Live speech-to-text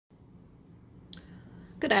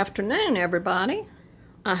Good afternoon, everybody.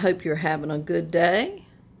 I hope you're having a good day.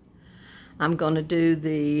 I'm going to do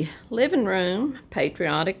the living room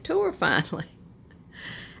patriotic tour finally.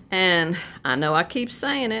 And I know I keep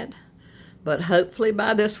saying it, but hopefully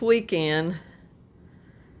by this weekend,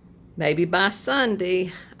 maybe by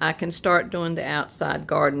Sunday, I can start doing the outside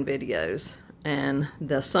garden videos and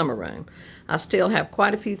the summer room. I still have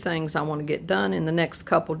quite a few things I want to get done in the next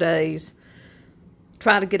couple days.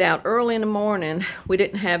 Try to get out early in the morning. We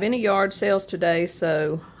didn't have any yard sales today,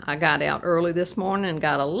 so I got out early this morning and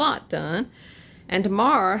got a lot done. And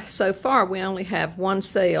tomorrow, so far, we only have one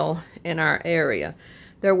sale in our area.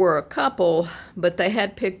 There were a couple, but they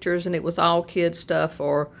had pictures and it was all kid stuff,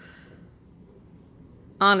 or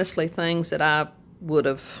honestly things that I would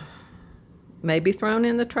have maybe thrown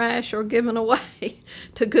in the trash or given away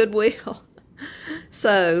to Goodwill.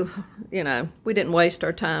 So, you know, we didn't waste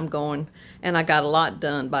our time going, and I got a lot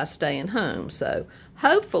done by staying home. So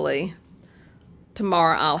hopefully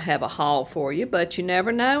tomorrow I'll have a haul for you, but you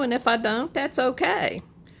never know, and if I don't, that's okay.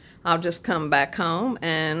 I'll just come back home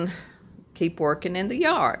and keep working in the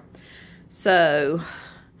yard. So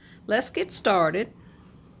let's get started.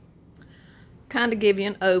 Kind of give you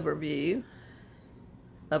an overview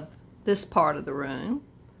of this part of the room.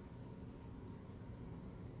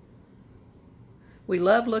 We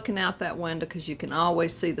love looking out that window because you can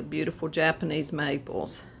always see the beautiful Japanese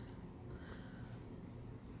maples.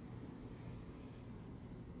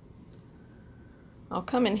 I'll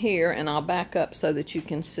come in here and I'll back up so that you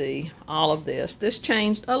can see all of this. This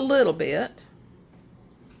changed a little bit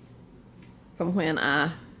from when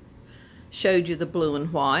I showed you the blue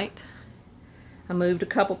and white. I moved a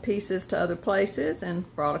couple pieces to other places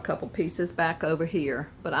and brought a couple pieces back over here,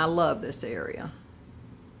 but I love this area.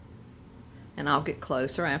 And I'll get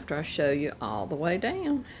closer after I show you all the way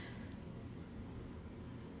down.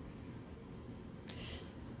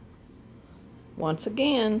 Once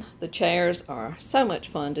again, the chairs are so much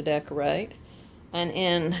fun to decorate. And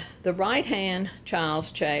in the right-hand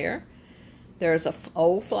child's chair, there's an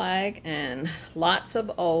old flag and lots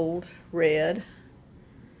of old red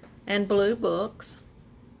and blue books.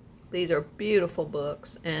 These are beautiful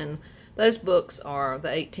books, and those books are the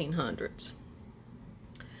 1800s.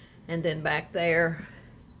 And then back there,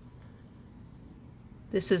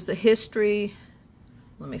 this is the history.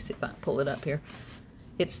 Let me see if I can pull it up here.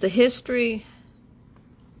 It's the history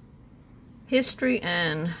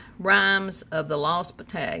and rhymes of the Lost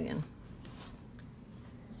Battalion.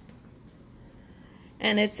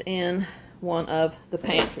 And it's in one of the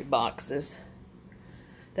pantry boxes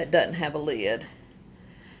that doesn't have a lid.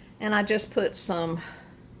 And I just put some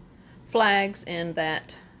flags in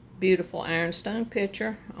that beautiful ironstone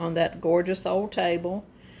pitcher on that gorgeous old table.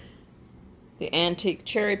 The antique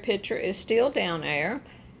cherry pitcher is still down there.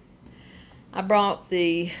 I brought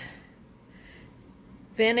the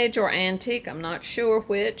vintage or antique, I'm not sure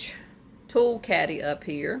which, tool caddy up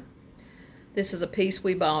here. This is a piece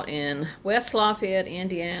we bought in West Lafayette,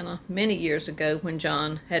 Indiana, many years ago when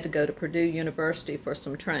John had to go to Purdue University for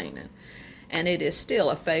some training. And it is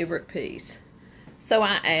still a favorite piece. So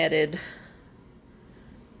I added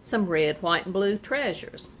some red, white, and blue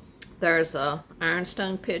treasures. There's a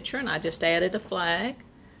ironstone pitcher, and I just added a flag.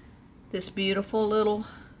 This beautiful little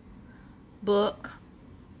book.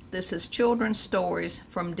 This is children's stories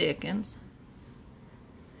from Dickens.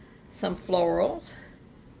 Some florals.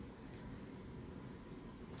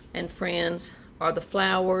 And friends are the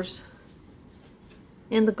flowers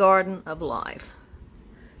in the garden of life.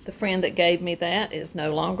 The friend that gave me that is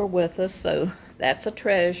no longer with us, so that's a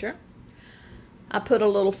treasure. I put a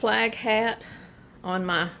little flag hat on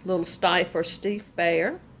my little Stife or Steve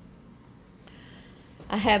bear.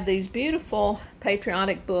 I have these beautiful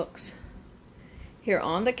patriotic books here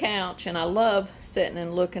on the couch, and I love sitting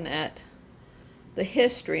and looking at the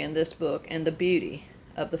history in this book and the beauty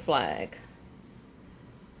of the flag.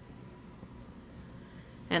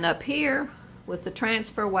 And up here with the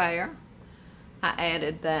transferware, I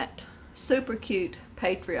added that super cute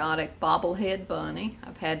patriotic bobblehead bunny.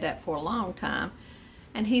 I've had that for a long time.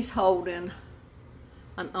 And he's holding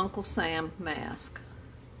an Uncle Sam mask.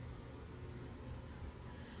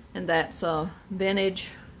 And that's a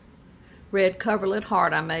vintage red coverlet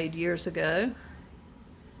heart I made years ago.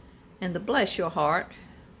 And the bless your heart.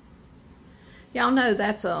 Y'all know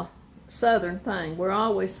that's a Southern thing. We're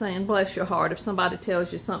always saying bless your heart. If somebody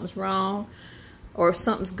tells you something's wrong or if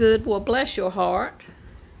something's good, well, bless your heart.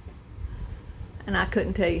 And I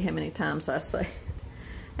couldn't tell you how many times I say it.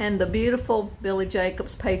 And the beautiful Billy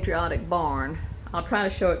Jacobs patriotic barn, I'll try to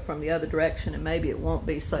show it from the other direction and maybe it won't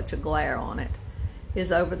be such a glare on it,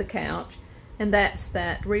 is over the couch. And that's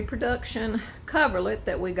that reproduction coverlet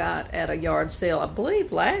that we got at a yard sale, I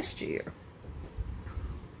believe, last year.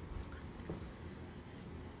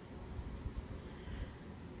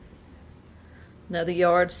 Another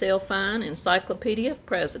yard sale find, Encyclopedia of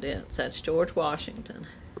Presidents. That's George Washington.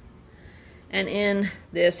 And in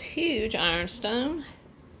this huge ironstone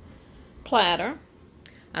platter,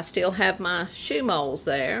 I still have my shoe molds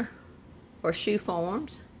there, or shoe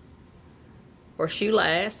forms, or shoe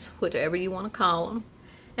lasts, whichever you want to call them.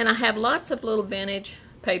 And I have lots of little vintage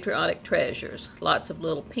patriotic treasures, lots of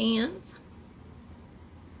little pins,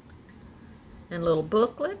 and little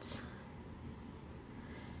booklets.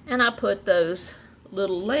 And I put those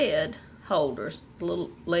little lead holders, little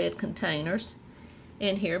lead containers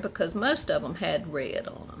in here because most of them had red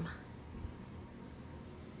on them.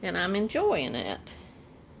 And I'm enjoying it.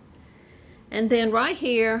 And then right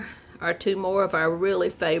here are two more of our really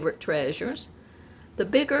favorite treasures. The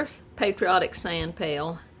bigger patriotic sand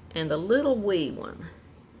pail and the little wee one.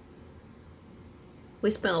 We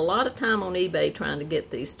spent a lot of time on eBay trying to get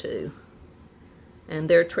these two. And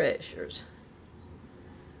they're treasures.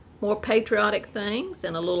 More patriotic things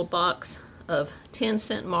in a little box of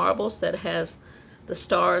 10-cent marbles that has the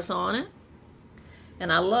stars on it.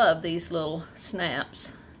 And I love these little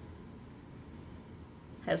snaps.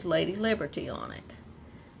 Has Lady Liberty on it.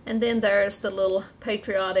 And then there's the little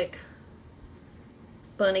patriotic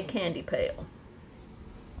bunny candy pail.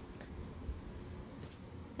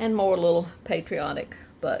 And more little patriotic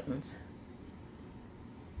buttons.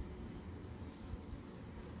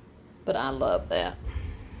 But I love that.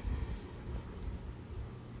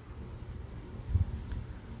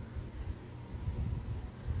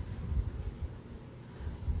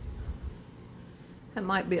 That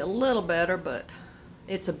might be a little better, but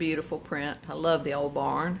it's a beautiful print. I love the old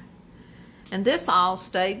barn. And this all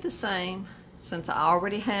stayed the same since I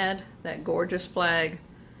already had that gorgeous flag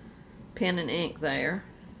pen and ink there.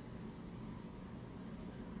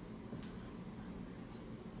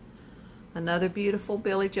 Another beautiful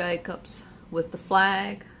Billy Jacobs with the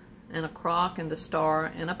flag and a crock and the star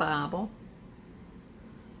and a Bible.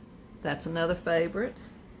 That's another favorite.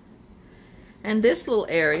 And this little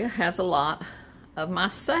area has a lot of my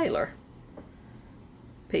sailor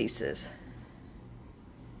pieces.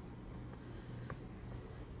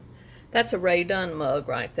 That's a Ray Dunn mug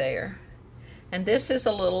right there. And this is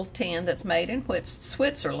a little tin that's made in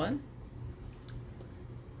Switzerland.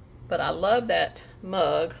 But I love that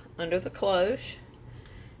mug under the cloche.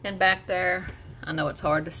 And back there, I know it's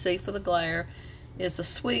hard to see for the glare, is a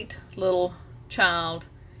sweet little child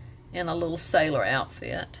in a little sailor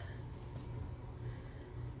outfit.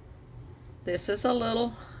 This is a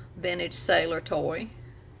little vintage sailor toy.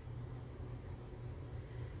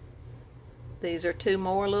 These are two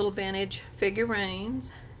more little vintage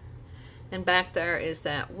figurines. And back there is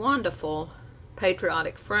that wonderful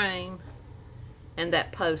patriotic frame and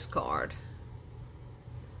that postcard.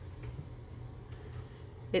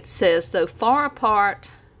 It says, "Though far apart,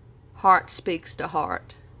 heart speaks to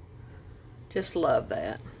heart." Just love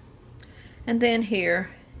that. And then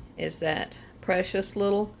here is that precious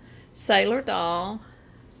little sailor doll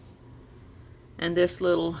and this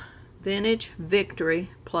little vintage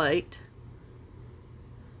victory plate.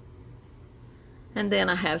 And then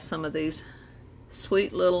I have some of these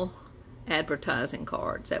sweet little advertising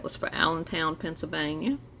cards. That was for Allentown,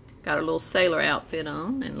 Pennsylvania. Got a little sailor outfit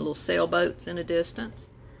on and little sailboats in the distance.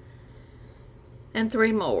 And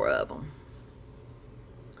three more of them.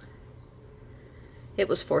 It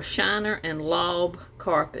was for Shiner and Laub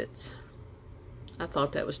carpets. I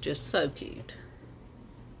thought that was just so cute.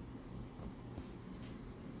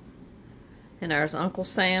 And there's Uncle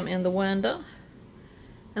Sam in the window.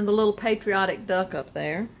 And the little patriotic duck up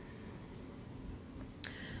there.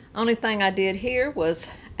 Only thing I did here was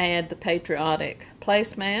add the patriotic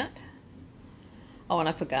placemat. Oh, and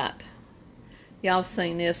I forgot. Y'all have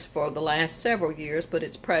seen this for the last several years, but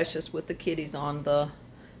it's precious with the kitties on the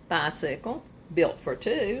bicycle, built for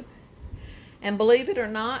two. And believe it or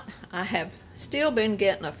not, I have still been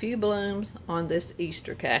getting a few blooms on this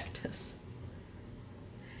Easter cactus.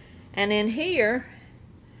 And in here,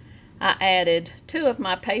 I added two of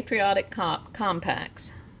my patriotic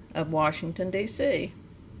compacts of Washington, D.C.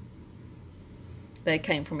 They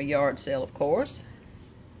came from a yard sale, of course.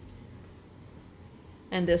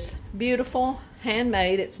 And this beautiful,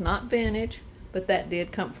 handmade, it's not vintage, but that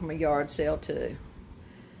did come from a yard sale too.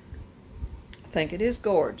 I think it is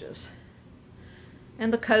gorgeous.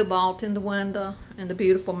 And the cobalt in the window, and the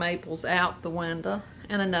beautiful maples out the window,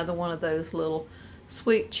 and another one of those little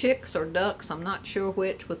sweet chicks or ducks, I'm not sure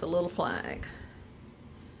which, with a little flag.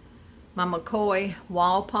 My McCoy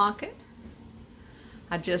wall pocket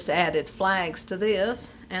I just added flags to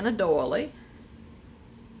this and a doily.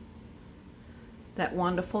 That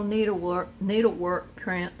wonderful needlework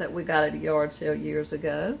print that we got at a yard sale years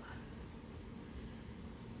ago.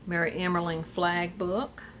 Mary Emmerling flag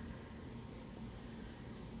book.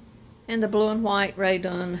 And the blue and white Ray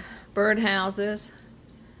Dunn birdhouses.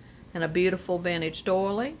 And a beautiful vintage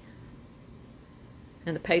doily.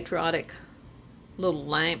 And the Patriotic little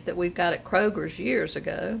lamp that we've got at Kroger's years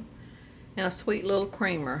ago. And a sweet little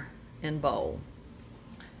creamer and bowl.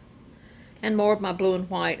 And more of my blue and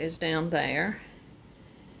white is down there.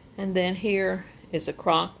 And then here is a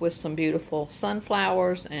crock with some beautiful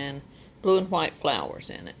sunflowers and blue and white flowers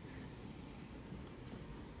in it.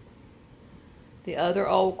 The other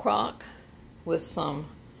old crock with some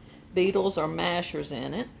beetles or mashers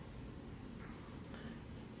in it.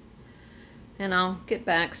 And I'll get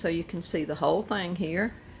back so you can see the whole thing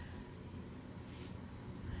here.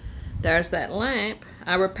 There's that lamp.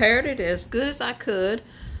 I repaired it as good as I could.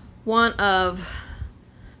 One of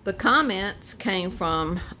the comments came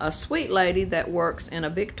from a sweet lady that works in a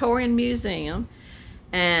Victorian museum,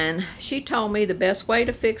 and she told me the best way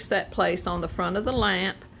to fix that place on the front of the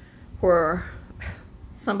lamp where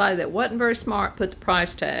somebody that wasn't very smart put the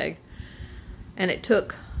price tag and it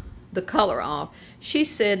took the color off. She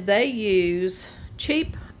said they use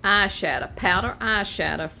cheap eyeshadow, powder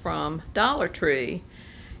eyeshadow from Dollar Tree,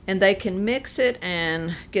 and they can mix it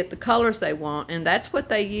and get the colors they want, and that's what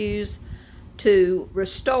they use to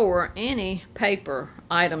restore any paper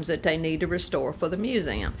items that they need to restore for the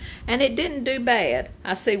museum. And it didn't do bad.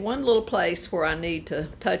 I see one little place where I need to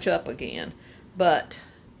touch up again, but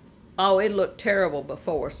oh, it looked terrible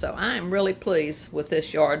before. So I am really pleased with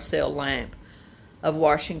this yard sale lamp of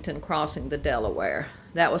Washington crossing the Delaware.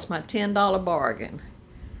 That was my $10 bargain.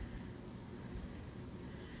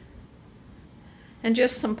 And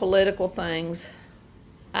just some political things.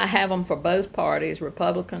 I have them for both parties,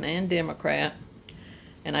 Republican and Democrat,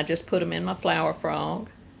 and I just put them in my flower frog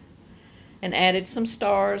and added some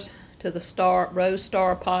stars to the rose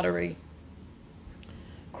star pottery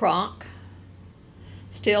crock.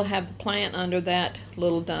 Still have the plant under that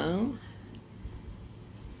little dome.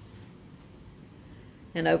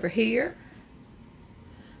 And over here,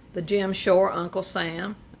 the Jim Shore Uncle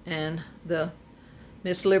Sam and the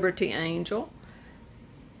Miss Liberty Angel.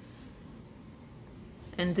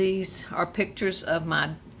 And these are pictures of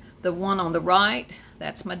the one on the right,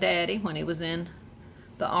 that's my daddy when he was in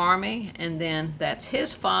the Army, and then that's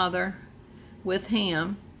his father with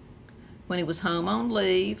him when he was home on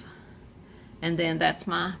leave, and then that's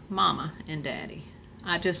my mama and daddy.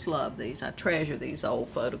 I just love these. I treasure these old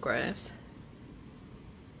photographs.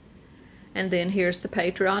 And then here's the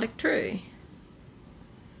patriotic tree.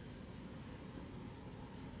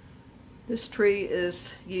 This tree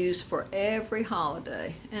is used for every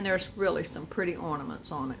holiday, and there's really some pretty ornaments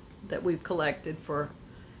on it that we've collected for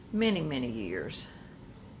many, many years.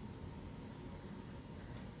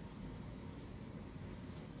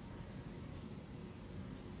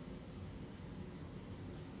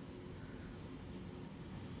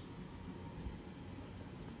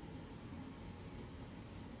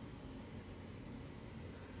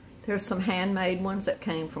 There's some handmade ones that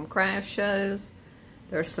came from craft shows.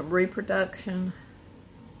 There's some reproduction.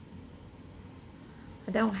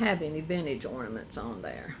 I don't have any vintage ornaments on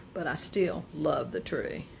there, but I still love the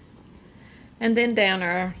tree. And then down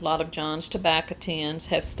there, a lot of John's tobacco tins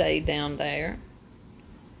have stayed down there.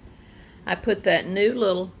 I put that new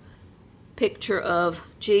little picture of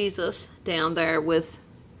Jesus down there with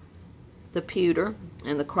the pewter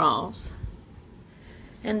and the cross.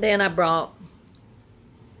 And then I brought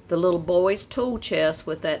the little boy's tool chest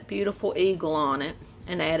with that beautiful eagle on it,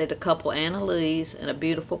 and added a couple Annalees and a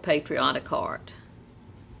beautiful patriotic heart.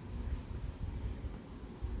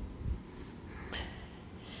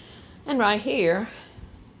 And right here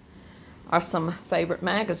are some favorite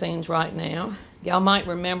magazines right now. Y'all might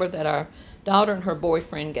remember that our daughter and her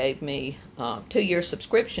boyfriend gave me a 2-year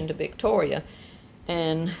subscription to Victoria,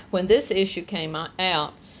 and when this issue came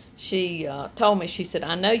out, she told me, she said,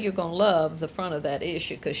 I know you're going to love the front of that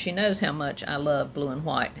issue, because she knows how much I love blue and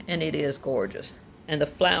white, and it is gorgeous. And the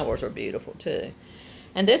flowers are beautiful too.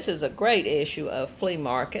 And this is a great issue of Flea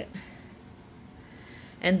Market.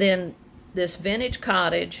 And then this Vintage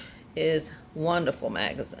Cottage is wonderful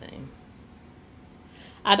magazine.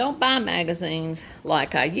 I don't buy magazines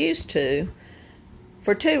like I used to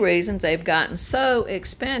for 2 reasons. They've gotten so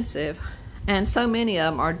expensive, and so many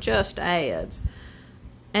of them are just ads.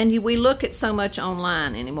 And we look at so much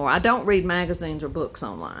online anymore. I don't read magazines or books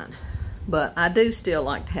online, but I do still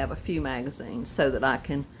like to have a few magazines so that I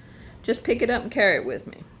can just pick it up and carry it with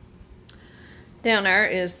me. Down there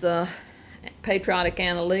is the Patriotic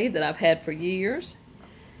Anna-Lee that I've had for years.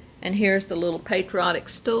 And here's the little Patriotic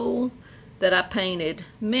stool that I painted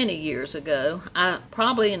many years ago,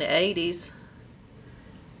 probably in the 80s.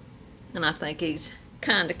 And I think he's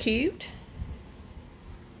kind of cute.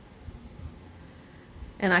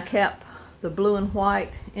 And I kept the blue and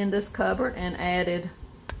white in this cupboard and added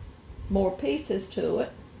more pieces to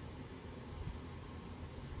it.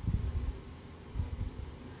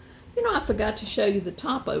 You know, I forgot to show you the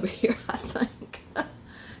top over here, I think.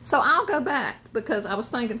 So I'll go back because I was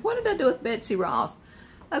thinking, what did I do with Betsy Ross?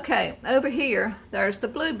 Okay, over here, there's the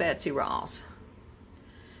blue Betsy Ross.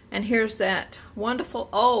 And here's that wonderful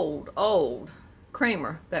old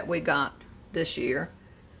creamer that we got this year.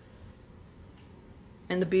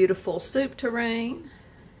 And the beautiful soup tureen.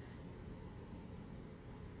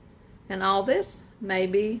 And all this may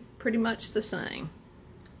be pretty much the same.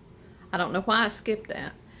 I don't know why I skipped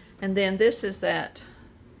that. And then this is that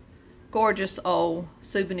gorgeous old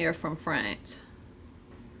souvenir from France.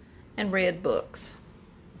 And red books.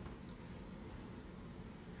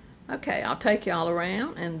 Okay, I'll take y'all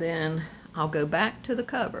around and then I'll go back to the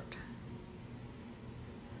cupboard.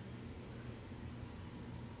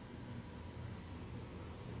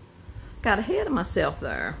 Got ahead of myself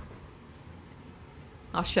there.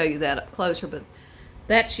 I'll show you that up closer, but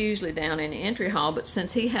that's usually down in the entry hall, but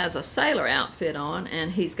since he has a sailor outfit on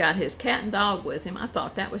and he's got his cat and dog with him, I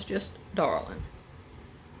thought that was just darling.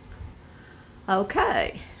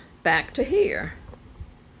 Okay, back to here.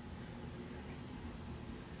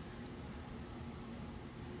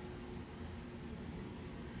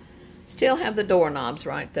 Still have the doorknobs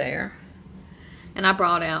right there. And I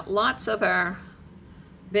brought out lots of our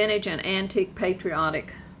vintage and antique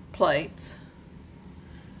patriotic plates.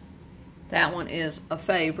 That one is a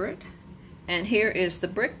favorite. And here is the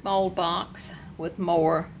brick mold box with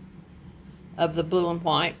more of the blue and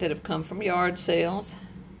white that have come from yard sales.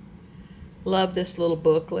 Love this little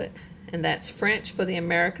booklet. And that's French for the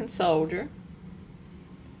American Soldier.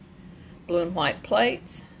 Blue and white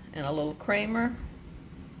plates and a little creamer.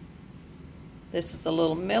 This is a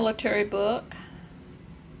little military book.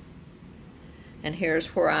 And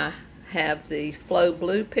here's where I have the Flow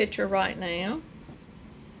Blue picture right now.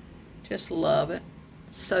 Just love it.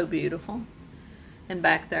 So beautiful. And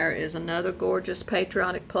back there is another gorgeous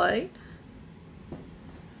patriotic plate.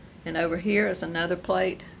 And over here is another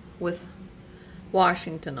plate with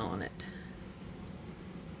Washington on it.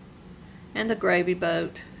 And the gravy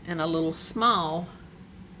boat and a little small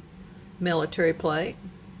military plate.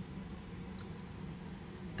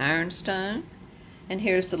 Ironstone. And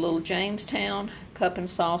here's the little Jamestown cup and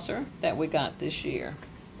saucer that we got this year.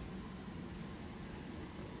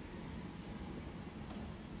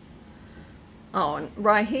 Oh, and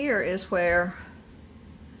right here is where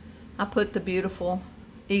I put the beautiful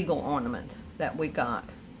eagle ornament that we got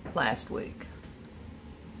last week.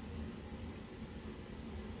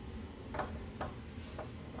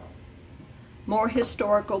 More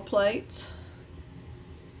historical plates.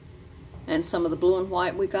 And some of the blue and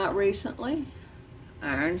white we got recently.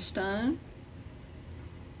 Ironstone.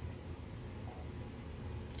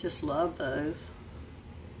 Just love those.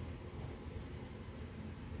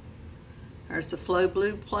 There's the Flow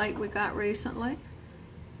Blue plate we got recently.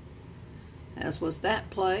 As was that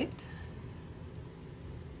plate.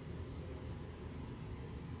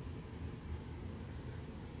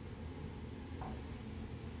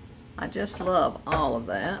 I just love all of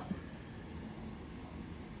that.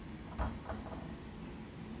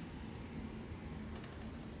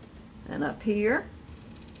 And up here,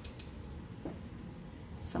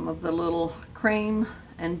 some of the little cream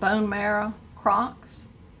and bone marrow crocks.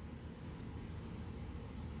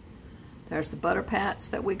 There's the butter pats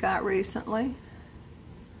that we got recently.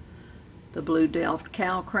 The Blue Delft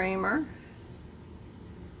cow creamer.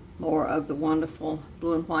 More of the wonderful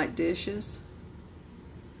blue and white dishes.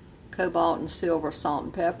 Cobalt and silver salt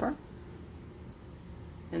and pepper.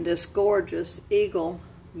 And this gorgeous eagle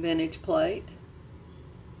vintage plate.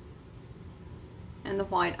 And the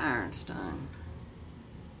white ironstone.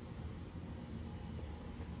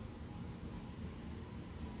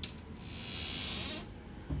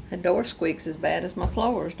 The door squeaks as bad as my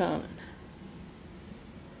floors, don't it?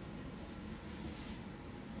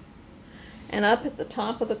 And up at the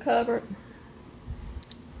top of the cupboard,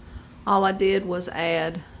 all I did was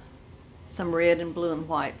add some red and blue and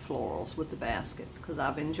white florals with the baskets, because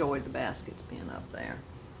I've enjoyed the baskets being up there.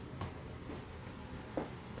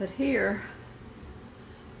 But here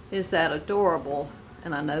is that adorable,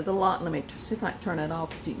 and I know the lot. Let me see if I can turn it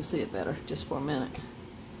off if you can see it better just for a minute.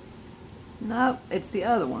 Nope, it's the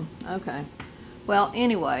other one. Okay. Well,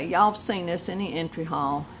 anyway, y'all have seen this in the entry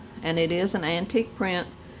hall, and it is an antique print.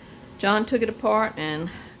 John took it apart and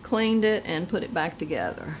cleaned it and put it back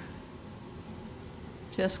together.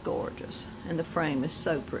 Just gorgeous, and the frame is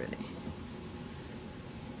so pretty.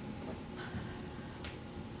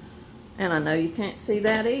 And I know you can't see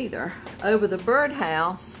that either. Over the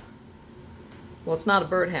birdhouse, well, it's not a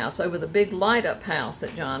birdhouse, over the big light-up house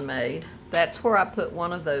that John made, that's where I put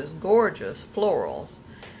one of those gorgeous florals.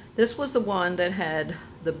 This was the one that had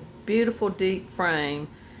the beautiful deep frame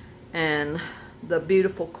and the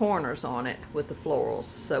beautiful corners on it with the florals.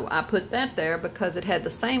 So I put that there because it had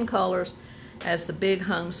the same colors as the big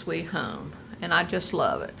Home Sweet Home, and I just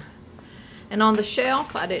love it. And on the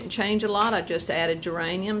shelf, I didn't change a lot. I just added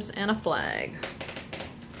geraniums and a flag.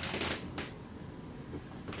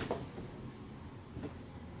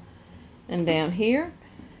 And down here,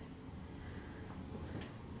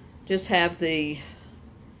 just have the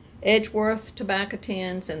Edgeworth tobacco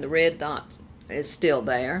tins, and the red dot is still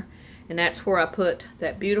there. And that's where I put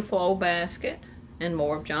that beautiful old basket, and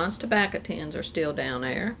more of John's tobacco tins are still down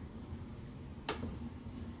there.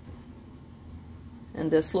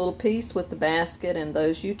 And this little piece with the basket and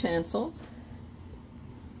those utensils.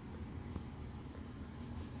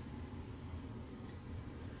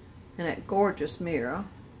 And that gorgeous mirror.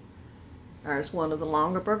 There's one of the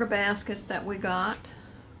Longaberger baskets that we got.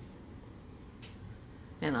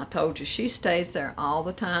 And I told you she stays there all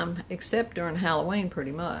the time, except during Halloween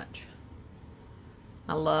pretty much.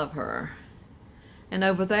 I love her. And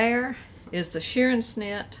over there is the Sheeran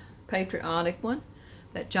Snit Patriotic one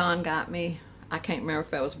that John got me. I can't remember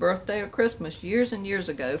if that was birthday or Christmas, years and years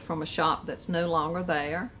ago, from a shop that's no longer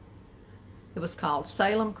there. It was called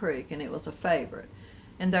Salem Creek, and it was a favorite.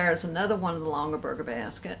 And there's another one of the Longaberger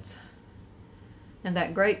baskets. And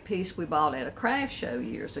that great piece we bought at a craft show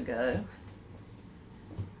years ago.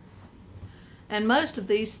 And most of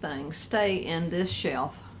these things stay in this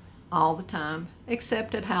shelf all the time,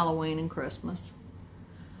 except at Halloween and Christmas.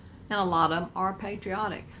 And a lot of them are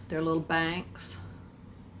patriotic. They're little banks.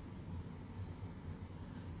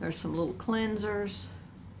 There's some little cleansers,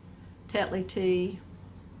 Tetley tea,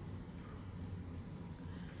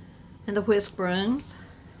 and the whisk brooms.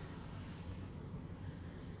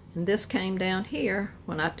 And this came down here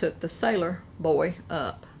when I took the Sailor Boy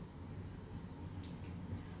up.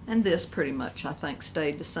 And this pretty much, I think,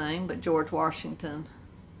 stayed the same, but George Washington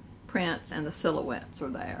prints and the silhouettes are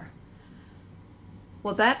there.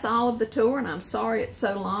 Well, that's all of the tour, and I'm sorry it's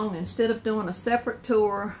so long. Instead of doing a separate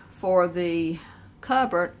tour for the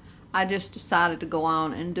cupboard, I just decided to go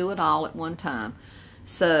on and do it all at one time.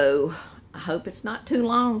 So I hope it's not too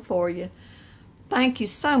long for you. Thank you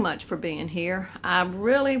so much for being here. I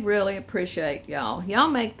really, really appreciate y'all. Y'all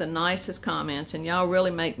make the nicest comments, and y'all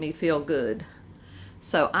really make me feel good.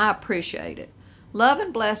 So I appreciate it. Love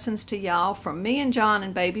and blessings to y'all from me and John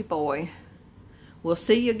and baby boy. We'll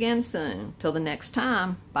see you again soon. Till the next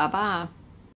time, bye-bye.